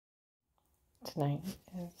Tonight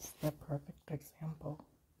is the perfect example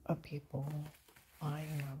of people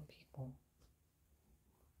lying on people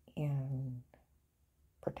and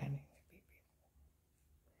pretending to be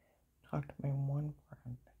people. Talked to my one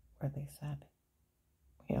friend where they said,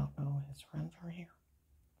 we all know his friends are here.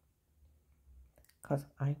 Because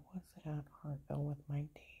I was at Hartville with my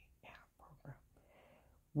day app program.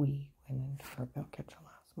 We went into Hartville Kitchen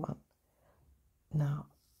last month. Now,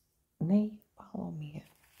 they follow me in.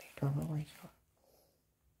 They drove a race car.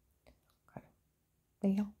 Okay. They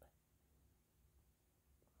yelled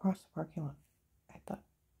across the parking lot. I thought,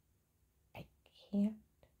 I can't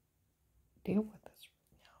deal with this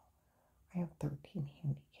right now. I have 13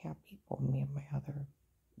 handicapped people, me and my other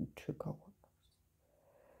 2 coworkers.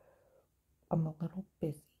 I'm a little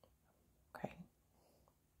busy, okay?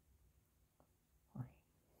 Right.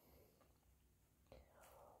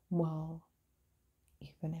 Well,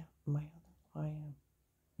 even at my other client,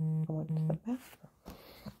 I went to the bathroom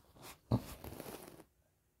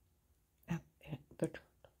at the church.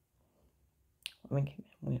 When we came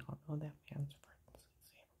in, we all know that man's friends.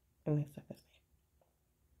 And they said his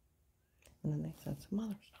name. And then they said some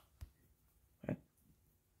other stuff. Right?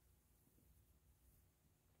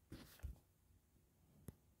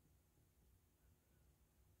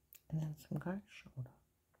 And then some guys showed up.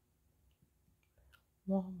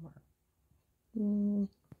 Walmart.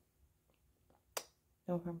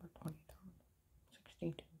 November 23rd,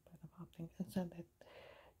 62, but about things, and said that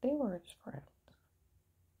they were his friends.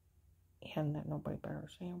 And that nobody better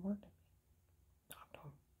say a word to me. Talk to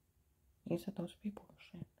him. He said those people were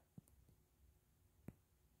shit.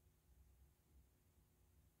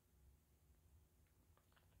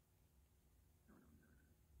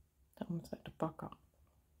 Someone said to fuck off.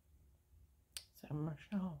 Said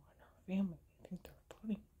Michelle and her family, they think they're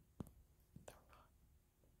funny. They're not.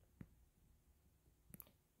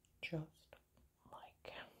 Just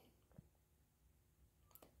like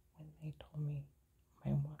when they told me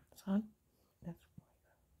my one son and his wife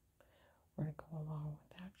were to go along with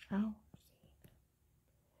that shower scene.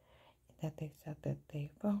 That they said that they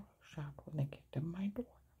photoshopped when they kicked in my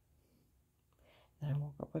door. And I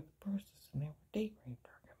woke up with bruises and they were date raping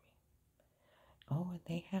me. Oh, and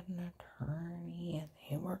they had an attorney and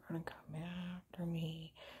they were going to come after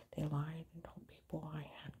me. They lied and told people I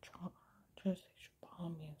had charges. They should follow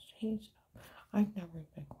me and say stuff. I've never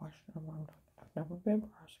been questioned or wronged. I've never been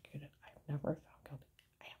prosecuted. I've never found guilty.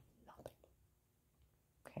 I have nothing.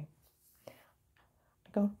 Okay? I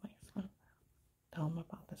go to my son, tell him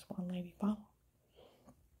about this one lady follow.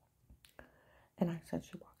 And I said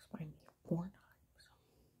she walks by me 4 times.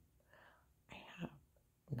 I have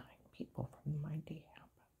 9 people from my day app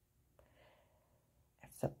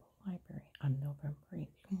at Simple Library on November 8th. You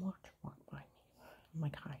can watch her walk by me. I'm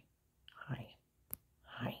like, hi.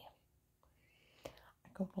 I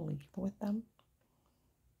go to leave with them.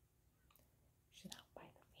 She's out by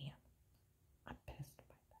the van. I'm pissed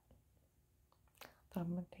by that. So I'm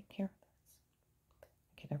going to take care of this.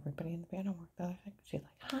 I get everybody in the van and work the other thing. She's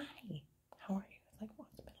like, hi. How are you? It's like,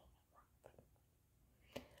 what's been on?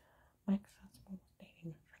 My ex-husband was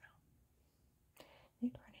dating her now. They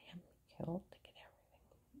tried to have me killed to get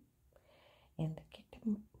everything. And they kicked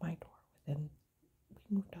in my door within, we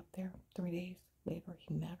moved up there 3 days later.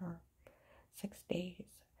 He met her 6 days,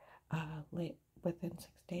 within 6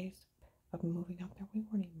 days of moving up there. We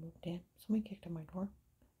weren't even moved in. Somebody kicked in my door.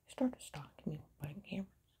 They started stalking me with body cameras.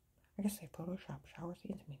 I guess they photoshopped shower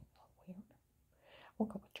scenes to make me look weird. I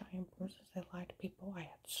woke up with giant bruises. They lied to people.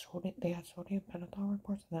 They had sodium pentothal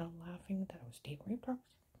reports, and then I'm laughing that it was date rape drugs.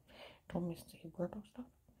 Told me to say weirdo stuff.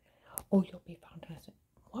 Oh, you'll be found innocent.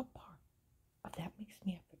 What part of that makes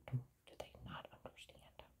me a victim? Do they not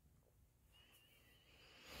understand?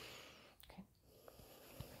 Okay.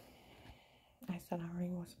 I said I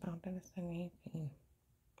already was found innocent 18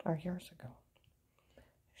 or years ago.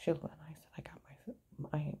 And I said I got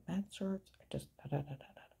my med certs. I just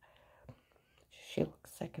She looked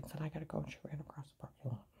sick and said I gotta go, and she ran across the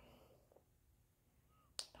parking lot.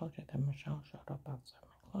 I told you that Michelle showed up outside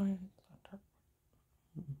my client's center.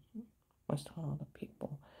 Was telling all the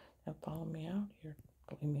people that follow me out here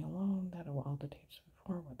to leave me alone, that all the dates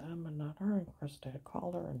before were them and not her, and Krista had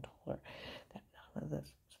called her and told her that none of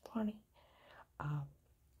this was funny.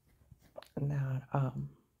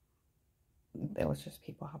 There was just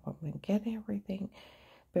people helping me get everything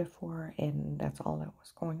before, and that's all that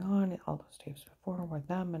was going on. All those tapes before were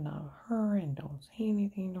them and not her, and don't say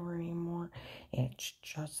anything to her anymore. It's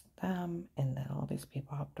just them, and then all these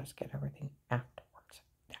people helped us get everything afterwards.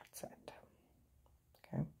 That's it.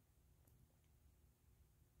 Okay.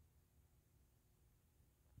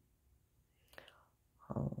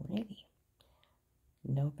 Alrighty.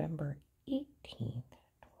 November 18th,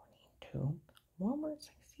 22, Walmart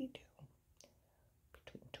 62,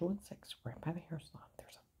 between 2 and 6, right by the hair salon.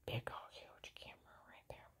 There's a big old huge camera right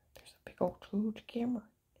there. There's a big old huge camera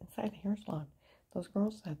inside the hair salon. Those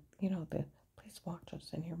girls said, please watch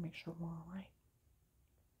us in here, make sure we're all right.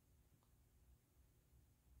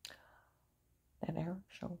 Then Eric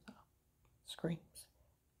shows up, screams.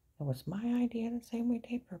 It was my idea to say we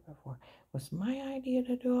taped her before. It was my idea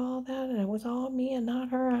to do all that, and it was all me and not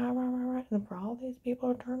her. And for all these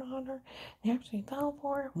people to turn on her, they actually fell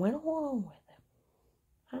for it and went along with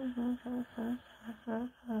it.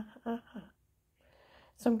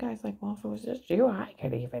 Some guy's like, well, if it was just you, I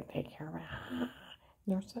could even take care of it. And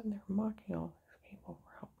they're sitting there mocking all these people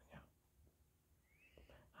for helping out.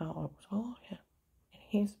 How it was all him, and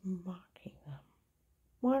he's mocking them.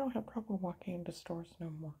 Well, I don't have trouble walking into stores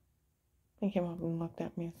no more. He came up and looked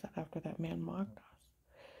at me and said, after that man mocked us,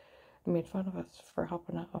 he made fun of us for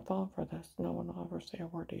helping out fall for this, no one will ever say a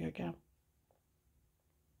word to you again.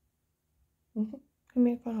 He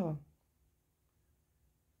made fun of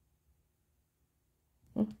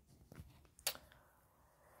him.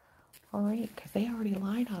 All right, because they already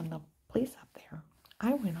lied on the police up there.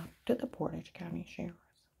 I went up to the Portage County Sheriff's.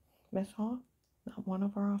 Miss Hall, not one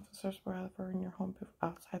of our officers were ever in your home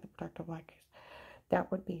outside the protective light case. That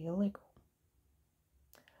would be illegal.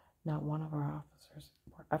 Not one of our officers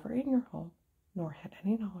were ever in your home, nor had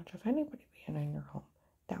any knowledge of anybody being in your home.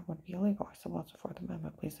 That would be illegal. I said, well, it's the Fourth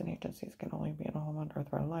Amendment. Police and agencies can only be in a home under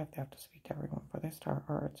threat of life. They have to speak to everyone before they start,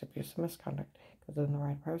 or it's abuse and misconduct, because in the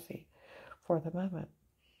right of privacy. Fourth Amendment.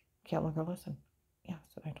 Can't look or listen. Yes,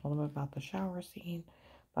 and I told him about the shower scene,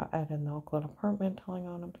 about Ed in the Oakland apartment telling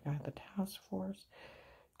on him, the guy at the task force,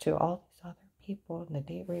 to all these other people in the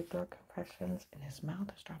date rape confessions, and his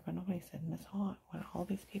mouth is dropping open. He said, Miss Hall, when all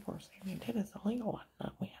these people were saying we did is illegal,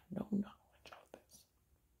 and we had no knowledge of this.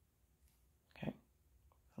 Okay,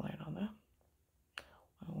 I lied on that.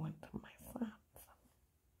 I went to my sons.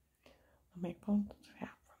 My phone's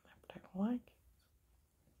half from that particular like.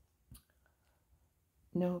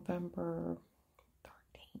 November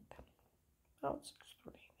 13th. Oh, it's 6:30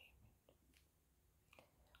 in the evening.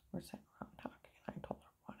 We're sitting around talking, and I told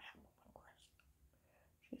her what happened with Chris.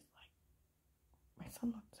 She's like, my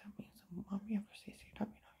son looks at me and said, Mom, you ever see CW?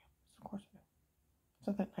 No, of course I do.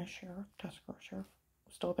 So that nice sheriff, Tuscarora sheriff,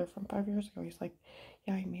 still there from 5 years ago. He's like,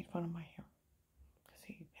 yeah, he made fun of my hair. Because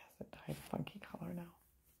he has a dyed funky color now.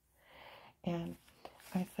 And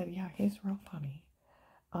I said, yeah, he's real funny.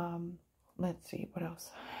 Let's see, what else?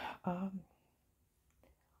 I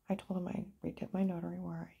told him I redid my notary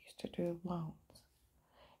where I used to do loans.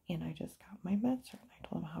 And I just got my med cert. And I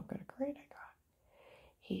told him how good a grade I got.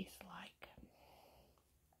 He's like,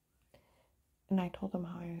 and I told him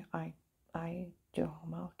how I do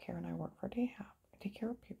home health care and I work for DAHAP. I take care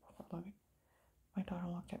of people for a living. My daughter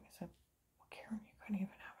looked at me and said, well, Karen, you couldn't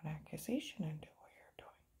even have an accusation and do what you're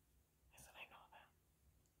doing. I said, I know that.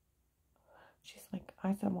 She's like,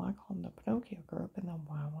 I said, well, I call them the Pinocchio group and the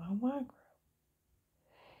Wah group.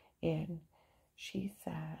 And she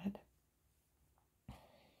said,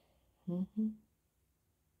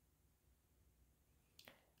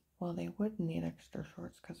 well, they would need extra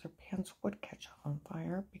shorts because their pants would catch on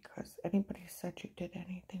fire because anybody said you did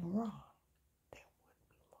anything wrong, they would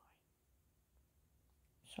be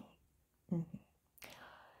lying.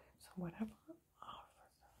 So whatever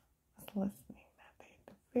officer was listening that they had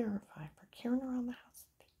to verify for carrying around the house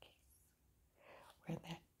case where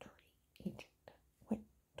that dirty agent went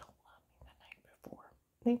and told on me the night before,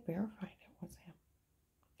 they verified it was him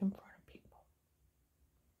in front of people.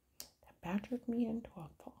 That badgered me into a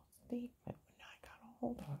false statement when I got a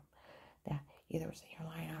hold of him. That either say you're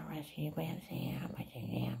lying or you can't say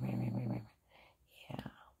yeah.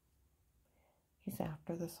 He's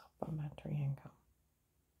after the supplementary income.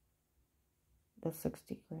 The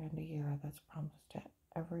 $60 grand a year that's promised to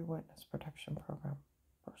every witness protection program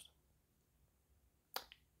person.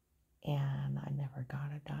 And I never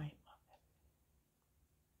got a dime of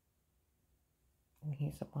it. And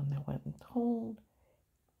he's the one that went and told.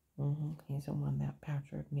 He's the one that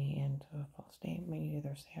badgered me into a false statement. You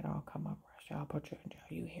either say it or I'll come up, arrest you, I'll put you in jail.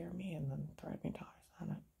 You hear me, and then threatened me till I said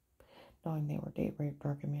it. Knowing they were date rape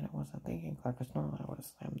drugging me, and I wasn't thinking clear, because normally I would have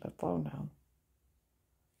slammed the phone down.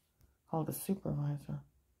 Called the supervisor.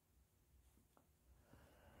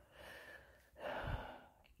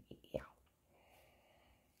 Yeah.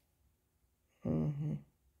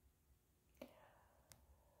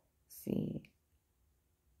 See.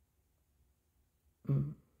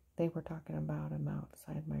 They were talking about him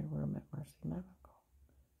outside my room at Mercy Medical.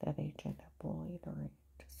 That agent had bullied her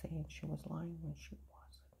into saying she was lying when she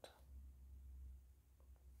wasn't.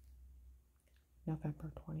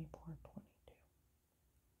 November 24, 22.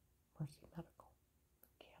 Mercy Medical,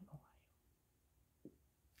 Canton, Ohio.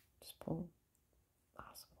 Just pull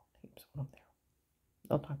hospital tapes when I'm there.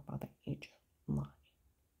 They'll talk about the agent lie.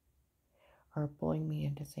 Or bullying me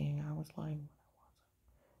into saying I was lying when I wasn't.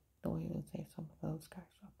 They'll even say some of those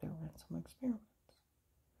guys up there ran some experiments.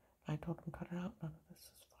 I told them, cut it out, none of this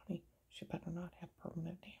is funny. She better not have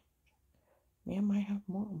permanent damage. Me, I might have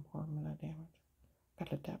more permanent damage.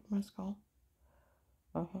 Got a dent in my skull.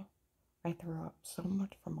 I threw up so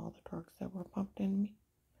much from all the drugs that were pumped in me.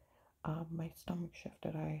 My stomach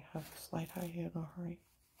shifted. I have a slight hurry.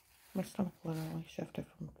 My stomach literally shifted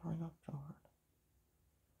from throwing up so hard.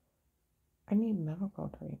 I need medical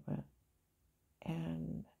treatment.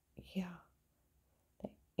 And yeah, the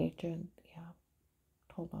agent,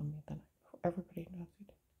 told on me the night before. Everybody knows he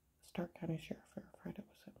did. The Stark County Sheriff verified it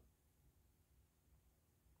was him.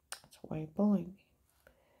 That's why bullying me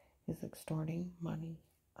is extorting money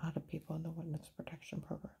out of people in the witness protection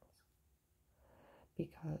programs.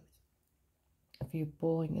 Because if you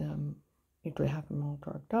bully them, you have them all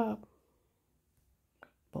drugged up,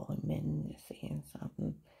 bully them into saying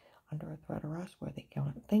something under a threat of arrest where they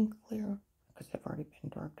can't think clear because they've already been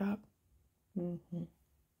drugged up.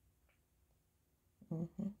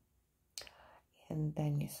 And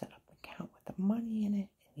then you set up an account with the money in it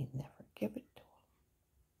and you never give it to them.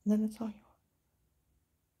 And then it's all yours.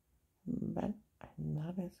 But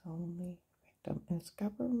that is only victim. And it's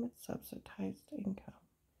government subsidized income.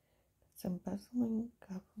 It's embezzling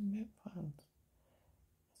government funds.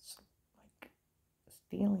 It's like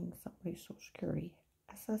stealing somebody's Social Security,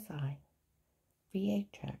 SSI, VA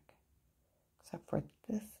check. Except for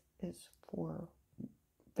this is for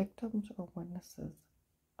victims or witnesses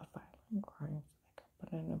of violent crimes that got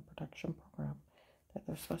put in a protection program that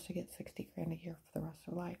they're supposed to get $60 grand a year for the rest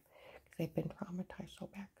of their life because they've been traumatized so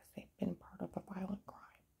bad because they've been part of a violent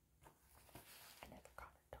crime. I never got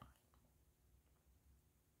a dime.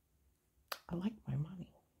 I like my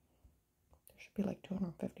money. There should be like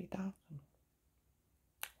 $250,000,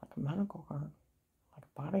 like a medical card, like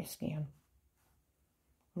a body scan.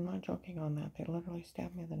 I'm not joking on that. They literally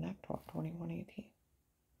stabbed me in the neck 12/21/18.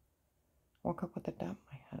 Woke up with a dent in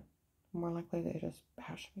my head. More likely they just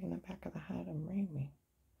bashed me in the back of the head and raped me.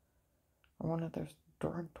 Or one of those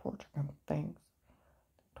drug torture things.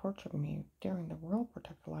 They tortured me during the real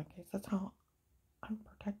protected line case. That's how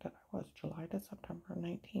unprotected I was. July to September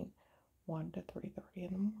 19, 1 to 3:30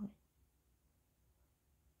 in the morning.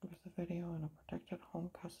 There's a video in a protected home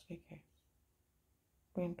custody case.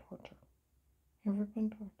 Being tortured. You ever been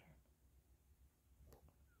tortured?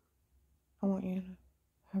 I want you to.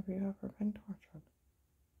 Have you ever been tortured?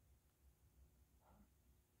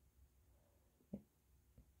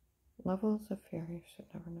 Levels of fear you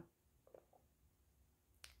should never know.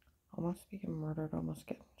 Almost being murdered, almost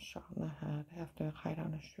getting shot in the head, have to hide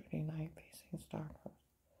on a shooting night facing stalkers.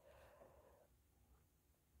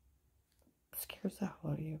 It scares the hell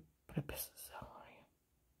out of you, but it pisses the hell out of you.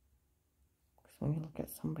 Because when you look at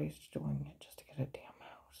somebody who's doing it just to get a damn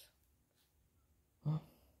house,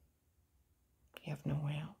 you have no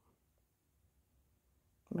way out.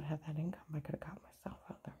 But had that income, I could have got myself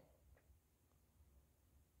out there.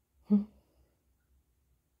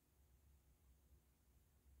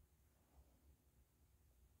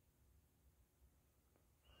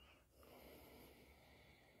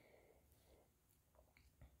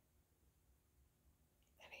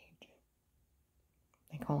 That agent.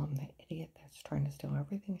 They call him the idiot that's trying to steal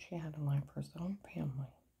everything she had in life for his own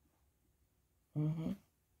family.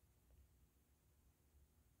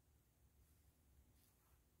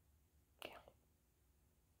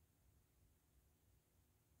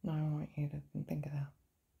 Now I want you to think of that.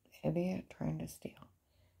 The idiot trying to steal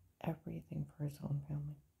everything for his own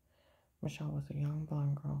family. Michelle was a young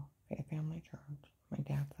blonde girl, a family charge. My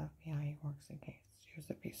dad's FBI, he works in case. She was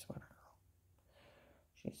a pea sweater girl.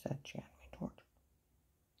 She said she had me tortured.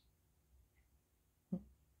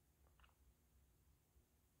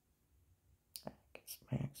 I guess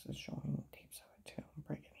my ex is showing tapes of it too.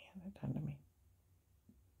 Breaking the hand it done to me.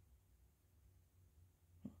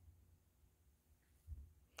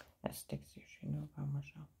 That sticks you should know about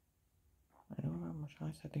Michelle. I know about Michelle.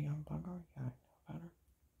 I said the young blonde girl. Yeah, I know about her.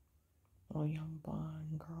 Little young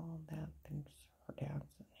blonde girl that thinks her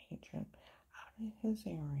dad's an agent out in his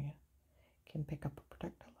area can pick up a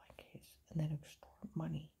protected line case and then extort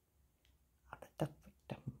money out of the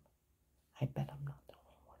victim. I bet I'm not the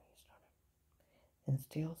only one he's done it. And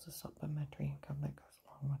steals the supplementary income that goes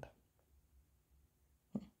along with it.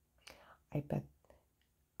 I bet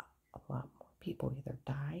a lot more people either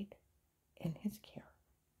died in his care,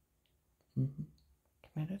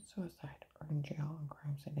 committed suicide, or in jail on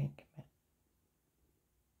crimes they didn't commit.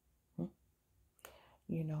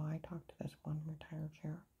 You know, I talked to this one retired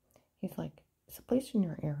sheriff. He's like, is the police in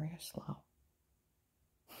your area slow?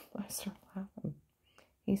 I started laughing.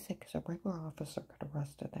 He said, because a regular officer could have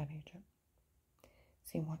arrested that agent.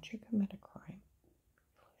 See, once you commit a crime, you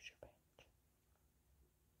lose your badge.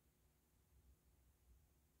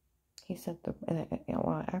 He said,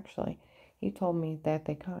 well, actually, he told me that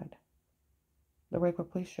they could. The regular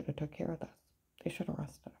police should have took care of this. They should have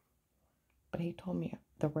arrested him. But he told me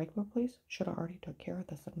the regular police should have already took care of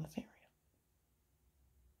this in this area.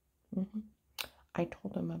 I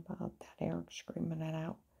told him about that Eric screaming it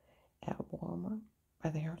out at Walmart by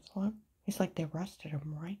the hair salon. He's like, they arrested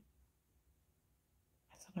him, right?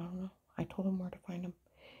 I said, I don't know. I told him where to find him.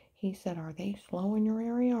 He said, are they slow in your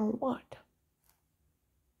area or what?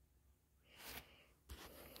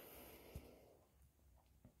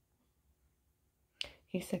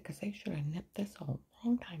 He said, because they should have nipped this a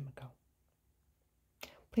long time ago.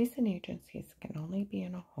 Police and agencies can only be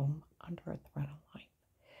in a home under a threat of life.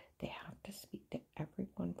 They have to speak to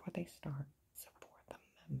everyone before they start. It's the Fourth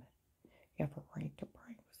Amendment. You have a right to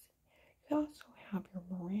privacy. You also have your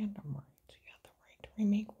Miranda rights. You have the right to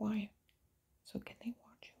remain quiet. So can they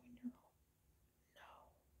watch you in your home? No.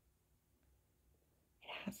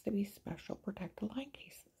 It has to be special protected light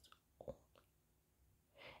cases only.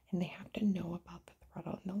 And they have to know about the threat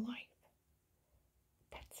on the life.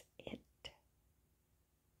 That's it.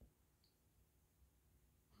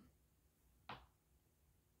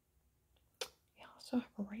 You also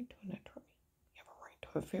have a right to an attorney. You have a right to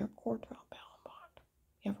a fair court trial, bail, and bond.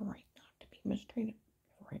 You have a right not to be mistreated.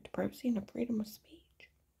 You have a right to privacy and a freedom of speech.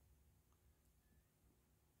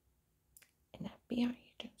 And FBI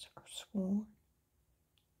agents are sworn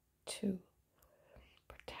to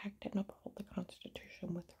protect and uphold the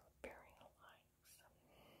Constitution with their very lives.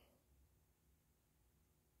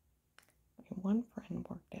 My one friend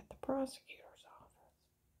worked at the prosecutor's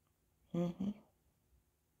office.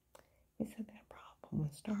 He said that problem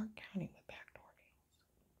with Stark County with backdoor deals.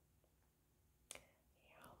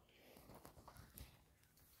 Yeah.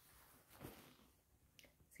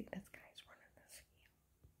 See, this guy's running the scam.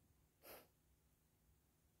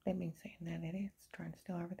 They've been saying that it is trying to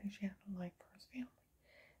steal everything she had in life for his family.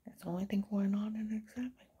 That's the only thing going on and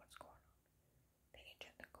exactly what's going on. The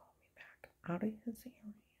agent that called me back out of his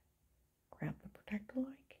area grabbed the protector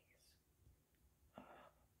light case.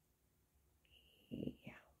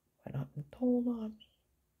 Yeah, went up and told on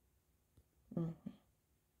me.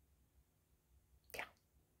 Yeah.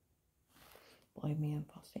 Believe me, and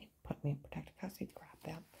falsely put me in protective custody to grab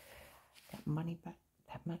that money, but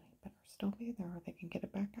that money better still be there or they can get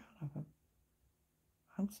it back out of him.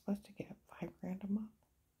 I'm supposed to get $5,000 a month.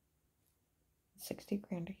 60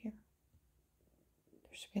 grand a year.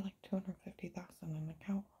 There should be like 250,000 in the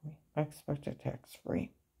account for me. I expect it tax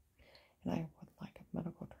free. And I would like a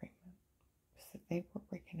medical treatment. Because if they were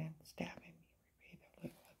breaking in, stabbing me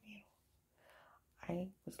repeatedly with needles, I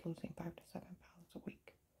was losing 5 to 7 pounds a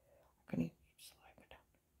week. I couldn't even keep saliva down.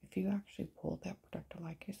 If you actually pull that protector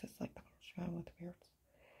light case, it's like the Homeless Man with the beards.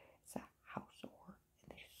 It's a house order, and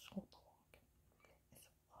they sold the walk-in.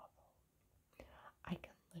 It's awful. I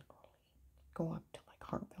can literally go up to like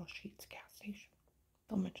Hartville Sheets gas station.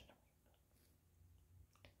 They'll mention the rate.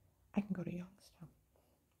 I can go to Youngstown.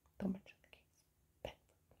 They'll mention the case.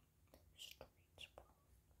 Bedford. Streets, bro.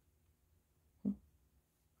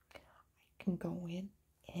 I can go in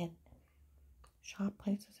and shop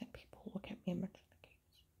places and people look at me and mention the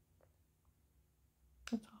case.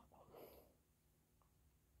 That's awful.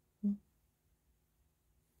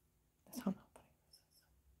 That's how not funny this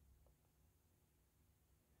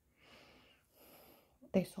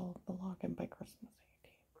is. They sold the login by Christmas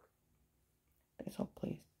 18. They sold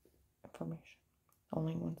police information. The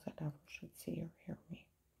only ones that ever should see or hear me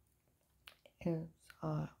is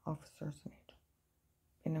officers and agents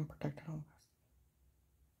being in protected home custody.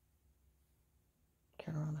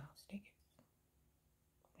 Get around the house tickets.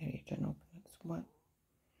 The agent opened it. What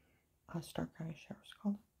Stark County Sheriff's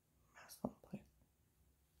called it? Maslin Place.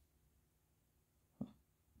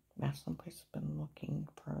 Maslin Place has been looking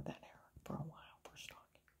for that Eric for a while for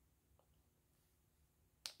stalking.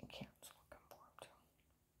 And Karen's looking for him too.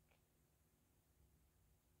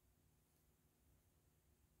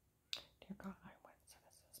 Dear God, eyewitness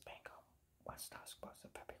citizens, Banco, West Husk was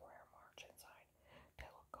in February or March inside. They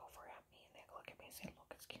look over at me and they look at me and say,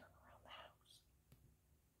 look, it's Karen around the house.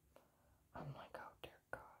 I'm like, oh dear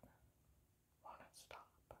God, wanna stop.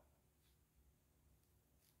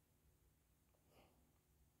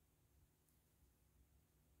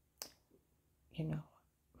 You know,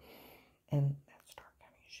 and that Stark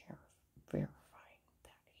County Sheriff, very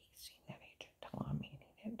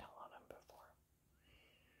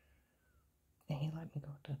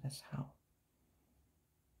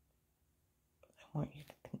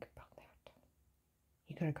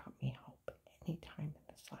could have got me help any time in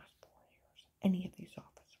this last 4 years. Any of these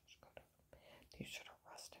officers could have. They should have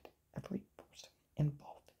arrested every person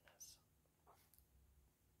involved in this.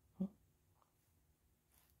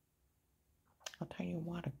 I'll tell you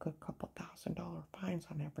what, a good couple $1,000 fines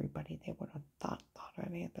on everybody. They would have thought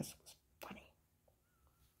any of this was funny.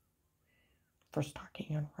 For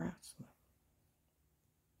stalking and harassment.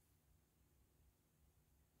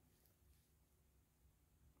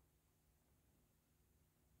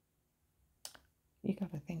 You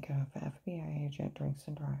gotta think of an FBI agent drinks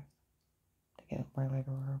and drives to get a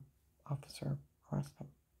regular officer arrest him.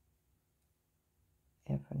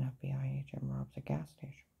 If an FBI agent robs a gas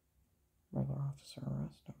station, regular officer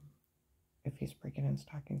arrest him. If he's breaking and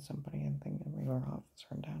stalking somebody and thinking regular officer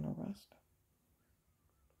and down arrest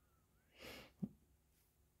him.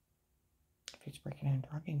 If he's breaking and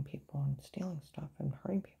drugging people and stealing stuff and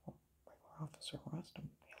hurting people, regular officer arrest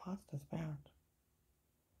him. He lost his badge.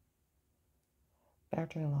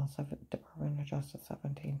 Badgering Law, Department of Justice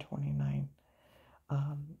 1729.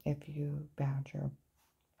 If you badger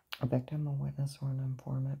a victim, a witness, or an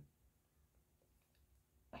informant,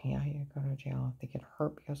 yeah, you go to jail. If they get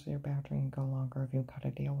hurt because of your badgering, you go longer. If you've got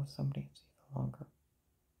to deal with somebody, it's even longer.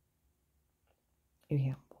 You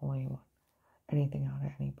can't pull anything out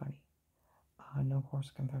of anybody. No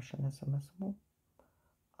coerced confession is admissible.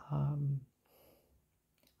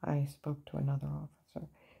 I spoke to another officer.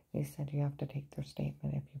 He said you have to take their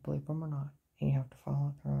statement if you believe them or not, and you have to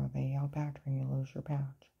follow through. If they yell badgering, you lose your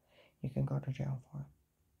badge. You can go to jail for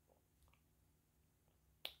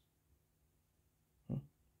it.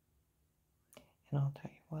 And I'll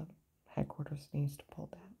tell you what, headquarters needs to pull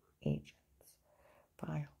down agents,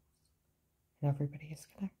 files, and everybody is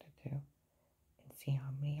connected to, and see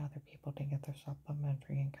how many other people did get their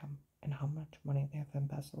supplementary income and how much money they have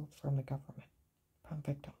embezzled from the government, from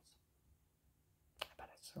victims. I bet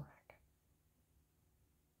it's a racket.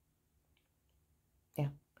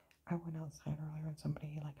 Yeah, I went outside earlier and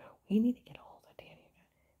somebody like, we need to get a hold of Danny and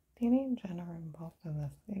Jen. Danny and Jen are involved in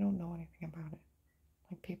this. They don't know anything about it.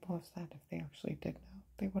 Like people have said, if they actually did know,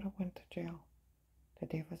 they would have went to jail. The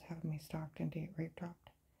Dave was having me stalked and date rape dropped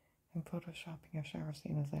and photoshopping a shower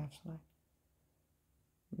scene as asinine.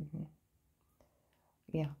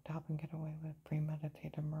 Yeah, to help him get away with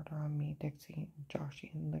premeditated murder on me, Dixie,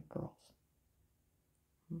 Joshy, and the girls.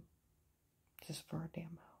 Just for a damn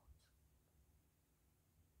house.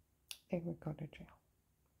 They would go to jail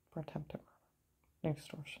for attempted murder,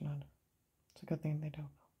 extortion under. It's a good thing they don't.